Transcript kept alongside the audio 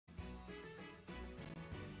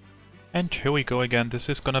And here we go again. This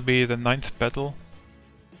is gonna be the 9th battle.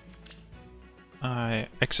 I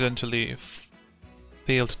accidentally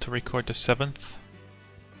failed to record the 7th.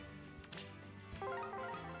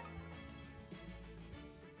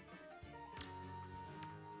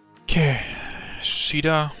 Okay,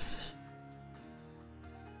 Shida.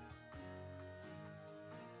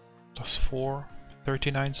 +4,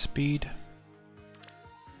 39 speed.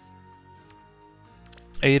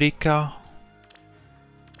 Erika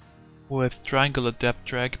with triangle adept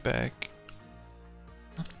drag back.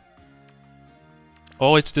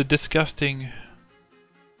 Oh, it's the disgusting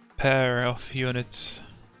pair of units.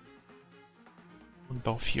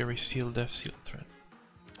 Bow Fury, Seal Death, Seal Threat.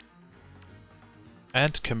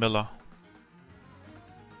 And Camilla.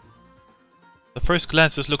 The first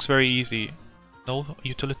glance this looks very easy. No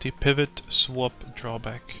utility, pivot, swap,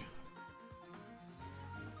 drawback.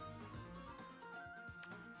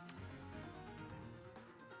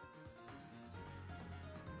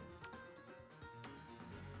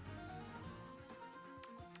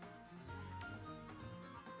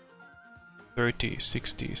 "30,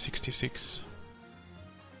 60, 66.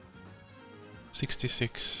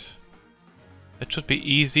 66. That should be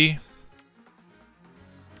easy.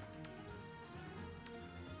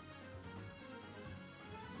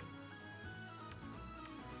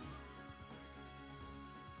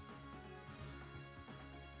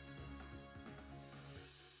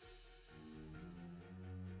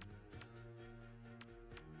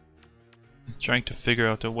 I'm trying to figure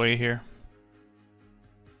out a way here.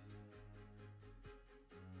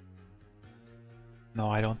 No,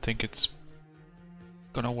 I don't think it's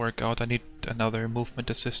gonna work out. I need another movement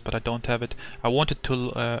assist, but I don't have it. I wanted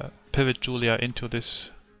to pivot Julia into this.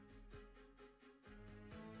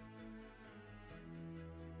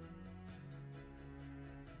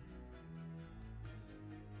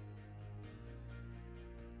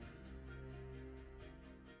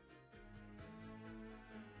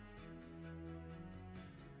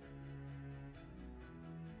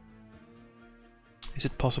 Is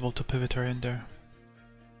it possible to pivot her in there?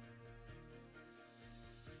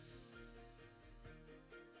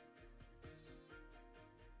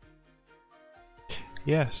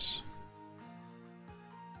 Yes.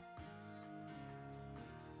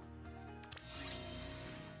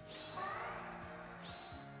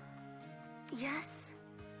 Yes.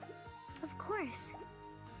 Of course.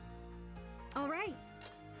 All right.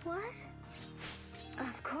 What?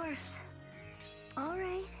 Of course. All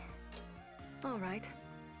right. All right.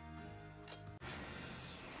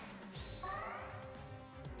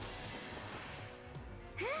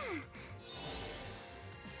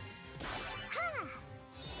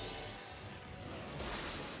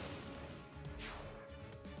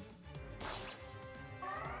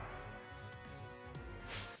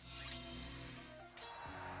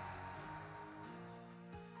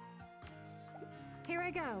 Here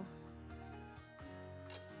I go.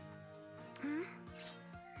 Huh?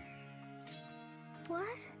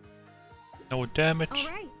 What? No damage. All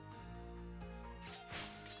right.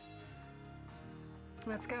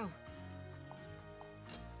 Let's go.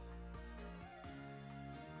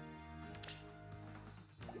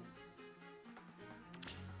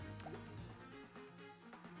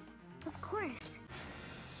 Of course.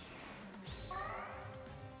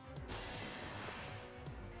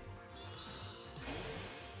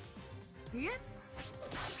 Yep.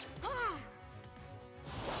 Ah.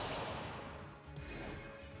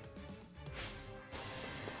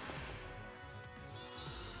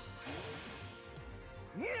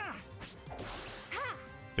 Yeah. Ha.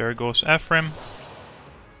 There goes Ephraim.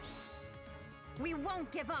 We won't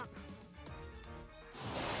give up.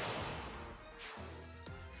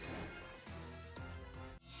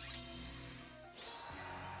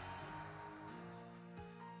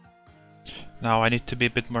 Now I need to be a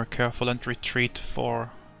bit more careful and retreat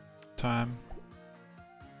for time.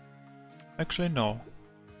 Actually, no.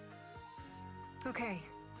 Okay.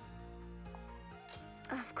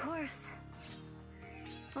 Of course.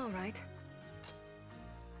 All right.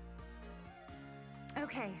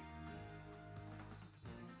 Okay.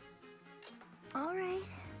 All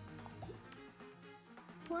right.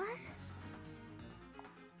 What?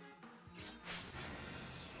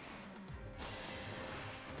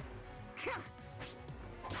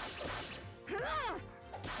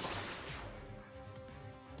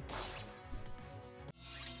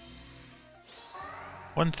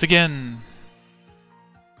 Once again,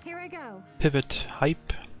 Here I go. pivot,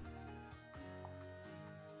 hype.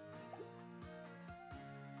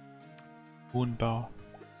 Moonbow.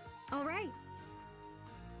 All right.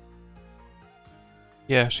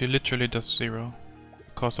 Yeah, she literally does 0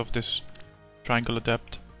 because of this triangle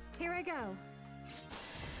adept. Here I I go.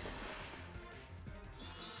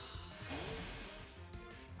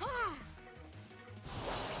 Ha!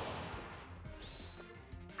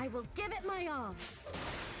 I will give it my all.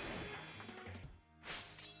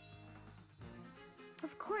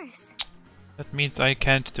 Of course. That means I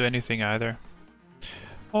can't do anything either.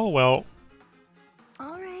 Oh well.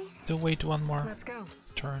 All right. Do wait one more Let's go.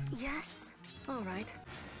 turn. Yes. All right.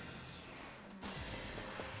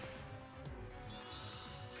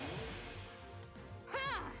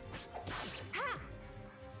 Ha! Ha!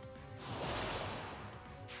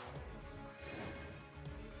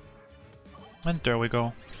 And there we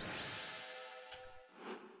go.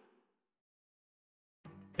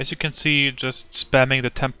 As you can see, just spamming the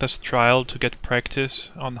Tempest trial to get practice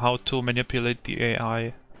on how to manipulate the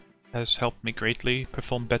AI has helped me greatly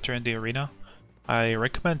perform better in the arena. I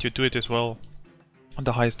recommend you do it as well on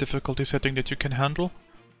the highest difficulty setting that you can handle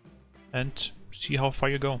and see how far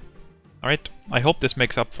you go. Alright, I hope this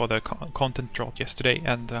makes up for the content drought yesterday,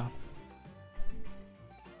 and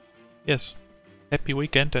yes, happy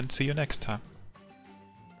weekend and see you next time.